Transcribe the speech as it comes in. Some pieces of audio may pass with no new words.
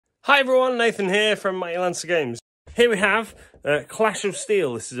Hi everyone, Nathan here from Mighty Lancer Games. Here we have Clash of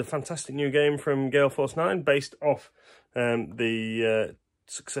Steel. This is a fantastic new game from Gale Force 9 based off the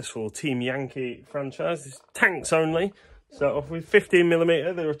successful Team Yankee franchise. It's tanks only. Start off with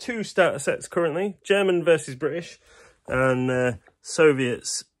 15mm. There are two starter sets currently, German versus British and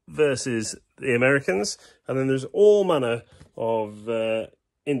Soviets versus the Americans. And then there's all manner of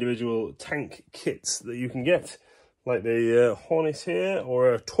individual tank kits that you can get, like the Hornet here,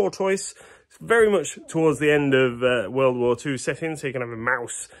 or a Tortoise. It's very much towards the end of World War II setting, so you can have a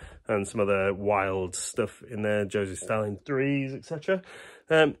mouse and some other wild stuff in there, Joseph Stalin 3s, etc.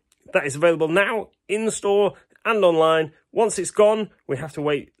 That is available now in store and online. Once it's gone, we have to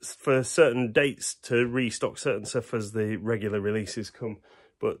wait for certain dates to restock certain stuff as the regular releases come.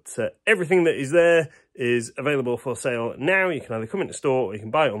 But everything that is there is available for sale now. You can either come into store or you can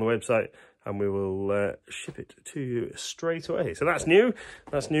buy it on the website, and we will ship it to you straight away. So that's new.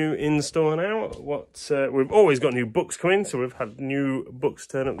 That's new in store now. We've always got new books coming, so we've had new books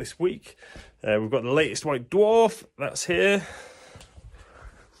turn up this week. We've got the latest White Dwarf. That's here.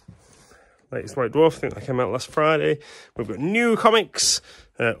 Latest White Dwarf. I think that came out last Friday. We've got new comics.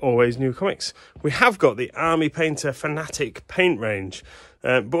 Always new comics. We have got the Army Painter Fanatic paint range.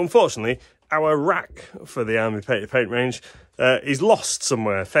 But unfortunately, our rack for the Army Painter paint range is lost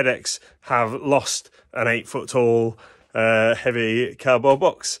somewhere. FedEx have lost an 8-foot tall heavy cardboard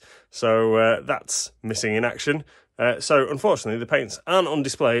box. So that's missing in action. So unfortunately, the paints aren't on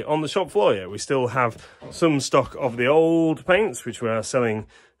display on the shop floor yet. We still have some stock of the old paints, which we are selling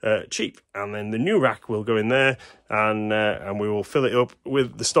cheap. And then the new rack will go in there, and we will fill it up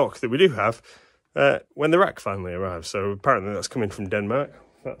with the stock that we do have when the rack finally arrives. So apparently that's coming from Denmark.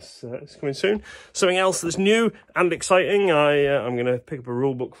 That's it's coming soon. Something else that's new and exciting, I'm going to pick up a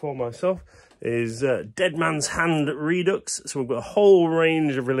rule book for myself, is Dead Man's Hand Redux. So we've got a whole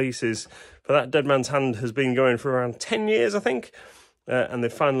range of releases for that. Dead Man's Hand has been going for around 10 years, I think. And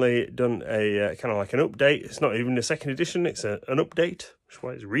they've finally done a kind of like an update. It's not even a second edition, it's an update, which is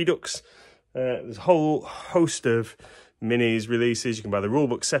why it's Redux. There's a whole host of minis releases. You can buy the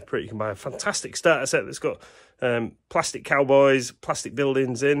rulebook separate. You can buy a fantastic starter set that's got plastic cowboys, plastic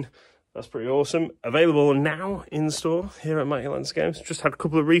buildings in. That's pretty awesome. Available now in store here at Mighty Lancer Games. Just had a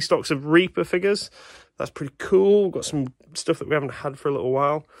couple of restocks of Reaper figures. That's pretty cool. Got some stuff that we haven't had for a little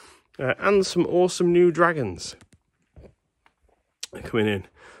while. And some awesome new dragons coming in.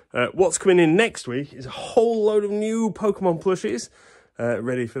 What's coming in next week is a whole load of new Pokemon plushies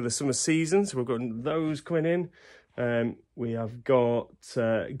ready for the summer season. So we've got those coming in. We have got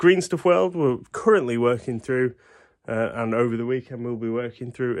Green Stuff World we're currently working through, and over the weekend we'll be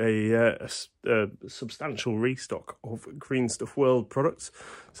working through a substantial restock of Green Stuff World products.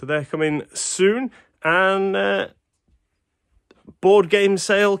 So they're coming soon, and board game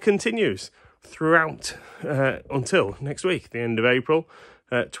sale continues throughout until next week, the end of April.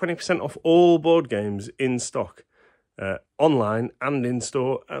 20% off all board games in stock, online and in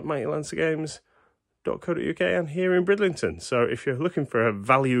store at mightylancergames.co.uk and here in Bridlington. So if you're looking for a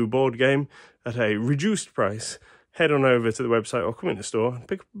value board game at a reduced price, head on over to the website or come into the store and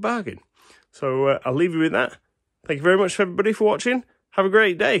pick up a bargain. So I'll leave you with that. Thank you very much, everybody, for watching. Have a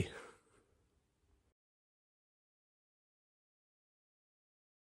great day.